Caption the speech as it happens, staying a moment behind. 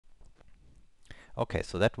Okay,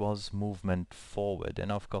 so that was movement forward,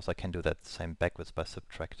 and of course I can do that same backwards by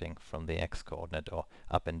subtracting from the x-coordinate, or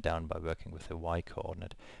up and down by working with the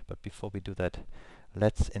y-coordinate. But before we do that,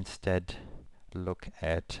 let's instead look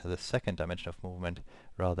at the second dimension of movement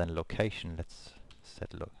rather than location. Let's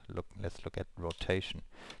look at rotation.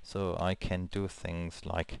 So I can do things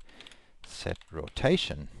like set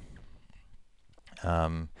rotation,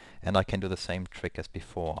 and I can do the same trick as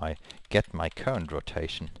before. I get my current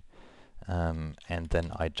rotation, and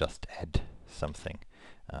then I just add something.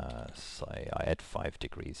 Say I add 5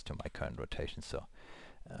 degrees to my current rotation. So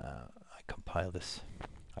I compile this,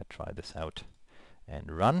 I try this out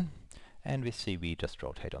and run, and we see we just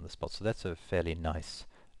rotate on the spot. So that's a fairly nice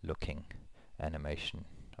looking animation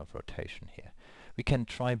of rotation here. We can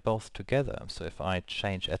try both together. So if I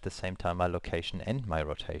change at the same time my location and my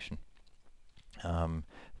rotation,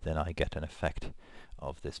 then I get an effect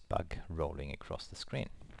of this bug rolling across the screen.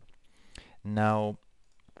 Now,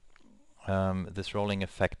 this rolling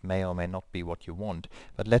effect may or may not be what you want,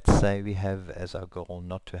 but let's say we have as our goal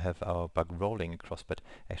not to have our bug rolling across, but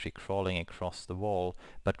actually crawling across the wall,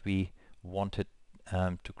 but we want it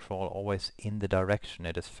to crawl always in the direction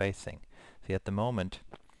it is facing. See, at the moment,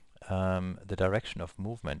 the direction of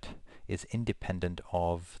movement is independent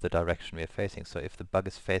of the direction we are facing. So if the bug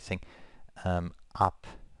is facing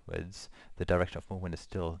upwards, the direction of movement is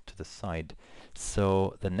still to the side.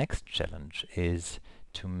 So the next challenge is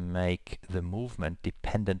to make the movement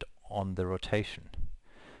dependent on the rotation.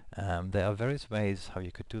 There are various ways how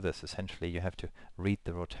you could do this. Essentially, you have to read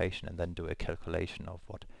the rotation and then do a calculation of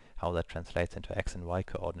how that translates into x and y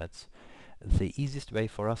coordinates. The easiest way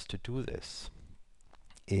for us to do this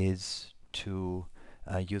is to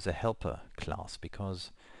use a helper class,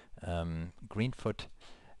 because Greenfoot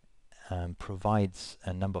provides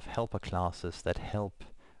a number of helper classes that help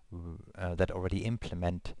that already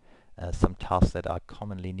implement some tasks that are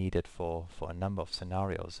commonly needed for a number of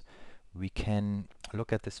scenarios. We can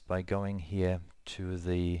look at this by going here to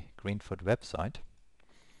the Greenfoot website.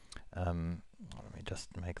 Let me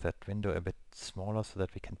just make that window a bit smaller so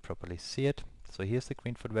that we can properly see it. So here's the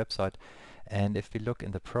Greenfoot website, and if we look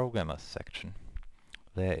in the Programmers section,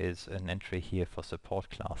 there is an entry here for support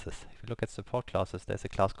classes. If you look at support classes, there's a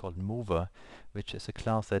class called Mover, which is a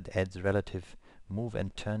class that adds relative move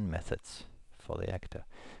and turn methods for the actor.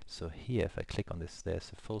 So here, if I click on this,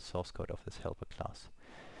 there's a full source code of this helper class.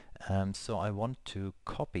 So I want to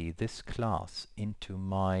copy this class into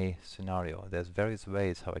my scenario. There's various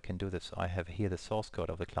ways how I can do this. I have here the source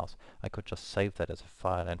code of the class. I could just save that as a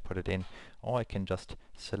file and put it in, or I can just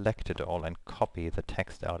select it all and copy the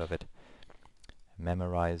text out of it,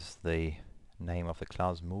 memorize the name of the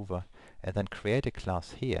class Mover, and then create a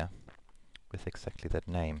class here with exactly that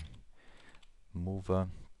name, Mover.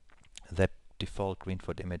 That default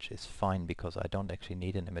Greenfoot image is fine because I don't actually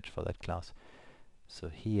need an image for that class. So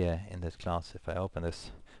here in this class, if I open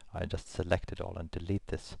this, I just select it all and delete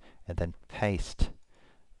this, and then paste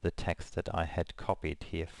the text that I had copied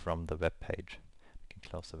here from the web page. I can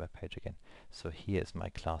close the web page again. So here is my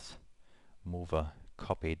class Mover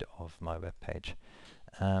copied of my web page.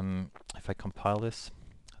 If I compile this,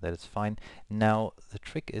 that is fine. Now the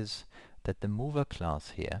trick is that the Mover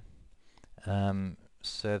class here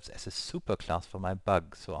serves as a superclass for my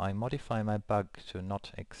bug. So I modify my bug to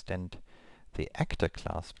not extend the actor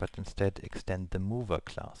class, but instead extend the Mover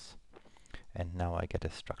class. And now I get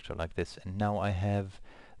a structure like this. And now I have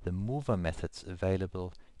the Mover methods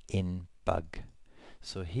available in bug.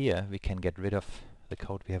 So here we can get rid of the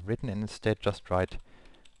code we have written and instead just write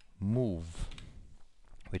move,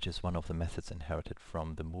 which is one of the methods inherited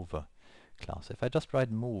from the Mover class. If I just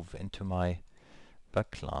write move into my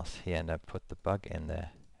bug class here and I put the bug in there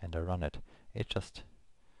and I run it, it just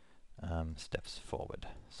steps forward,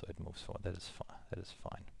 so it moves forward. That is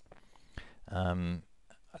fine.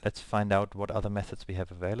 Let's find out what other methods we have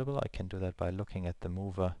available. I can do that by looking at the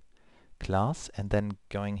Mover class and then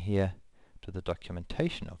going here to the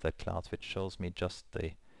documentation of that class, which shows me just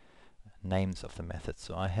the names of the methods.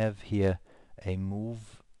 So I have here a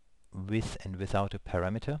move with and without a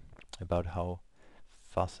parameter about how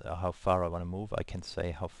far I want to move. I can say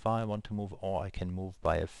how far I want to move, or I can move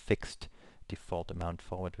by a fixed default amount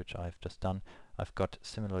forward, which I've just done. I've got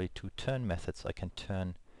similarly two turn methods. I can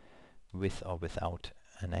turn with or without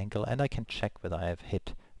an angle, and I can check whether I have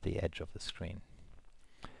hit the edge of the screen.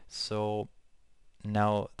 So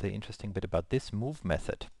now the interesting bit about this move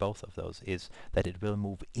method, both of those, is that it will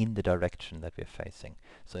move in the direction that we're facing.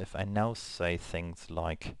 So if I now say things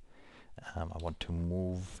like I want to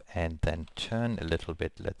move and then turn a little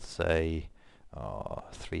bit, let's say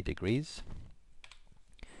 3 degrees,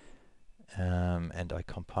 and I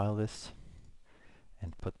compile this,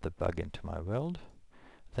 and put the bug into my world,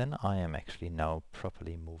 then I am actually now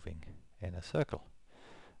properly moving in a circle.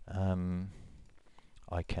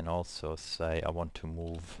 I can also say I want to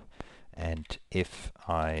move, and if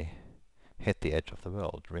I hit the edge of the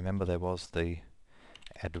world, remember there was the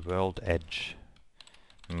add world edge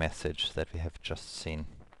message that we have just seen,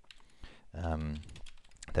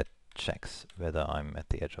 that checks whether I'm at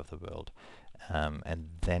the edge of the world, and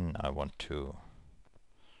then I want to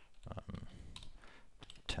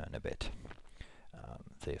turn a bit.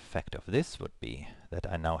 The effect of this would be that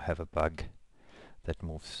I now have a bug that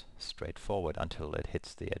moves straight forward until it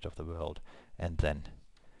hits the edge of the world, and then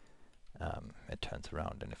it turns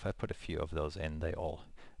around. And if I put a few of those in, they all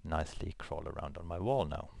nicely crawl around on my wall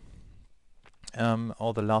now.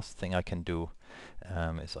 Or the last thing I can do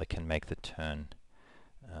is I can make the turn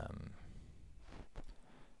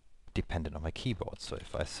dependent on my keyboard. So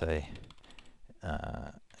if I say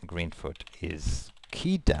Greenfoot is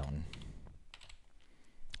key down,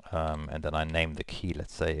 and then I name the key,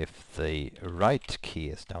 let's say if the right key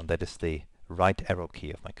is down, that is the right arrow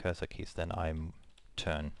key of my cursor keys, then I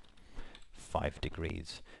turn 5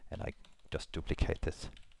 degrees, and I just duplicate this.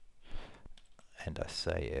 And I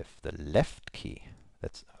say if the left key,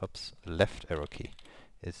 left arrow key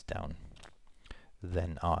is down,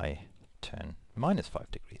 then I turn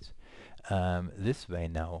 -5 degrees. This way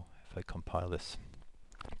now, if I compile this,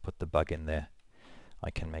 put the bug in there, I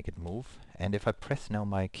can make it move, and if I press now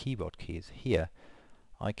my keyboard keys here,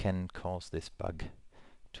 I can cause this bug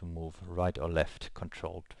to move right or left,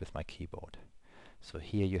 controlled with my keyboard. So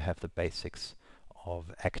here you have the basics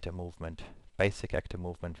of actor movement. Basic actor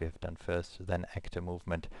movement we have done first, then actor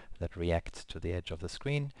movement that reacts to the edge of the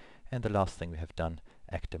screen, and the last thing we have done,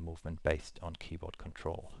 actor movement based on keyboard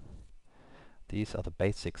control. These are the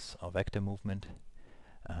basics of actor movement.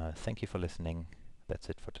 Thank you for listening. That's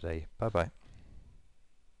it for today. Bye bye.